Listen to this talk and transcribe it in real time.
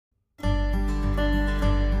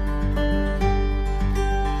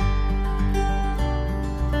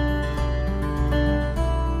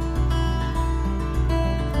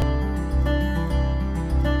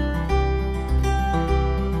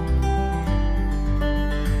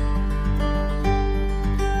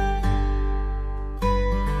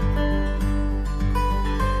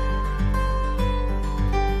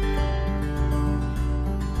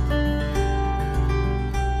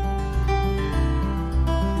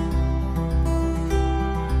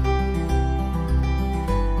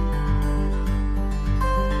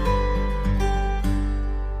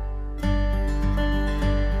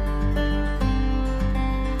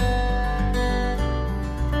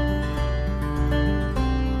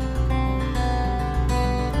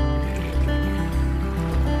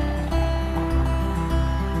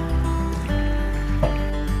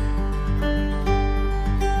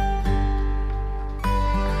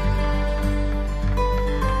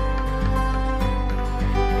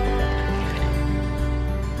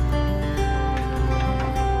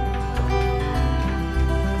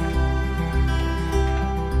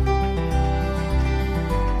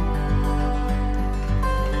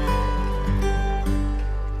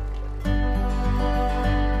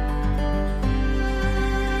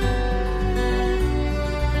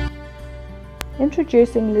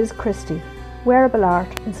Introducing Liz Christy, wearable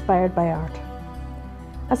art inspired by art.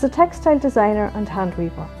 As a textile designer and hand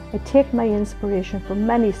weaver, I take my inspiration from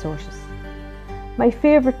many sources. My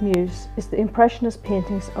favourite muse is the Impressionist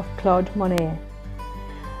paintings of Claude Monet.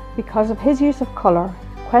 Because of his use of colour,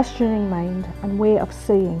 questioning mind and way of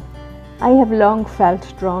seeing, I have long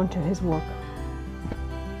felt drawn to his work.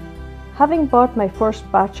 Having bought my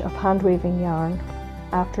first batch of hand weaving yarn,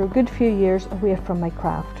 after a good few years away from my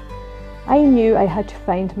craft, I knew I had to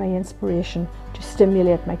find my inspiration to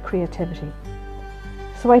stimulate my creativity.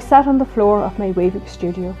 So I sat on the floor of my weaving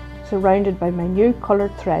studio, surrounded by my new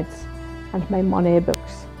coloured threads and my Monet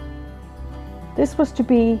books. This was to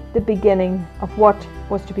be the beginning of what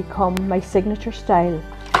was to become my signature style,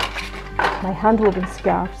 my hand-woven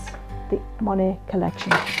scarves, the Monet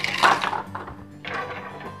collection.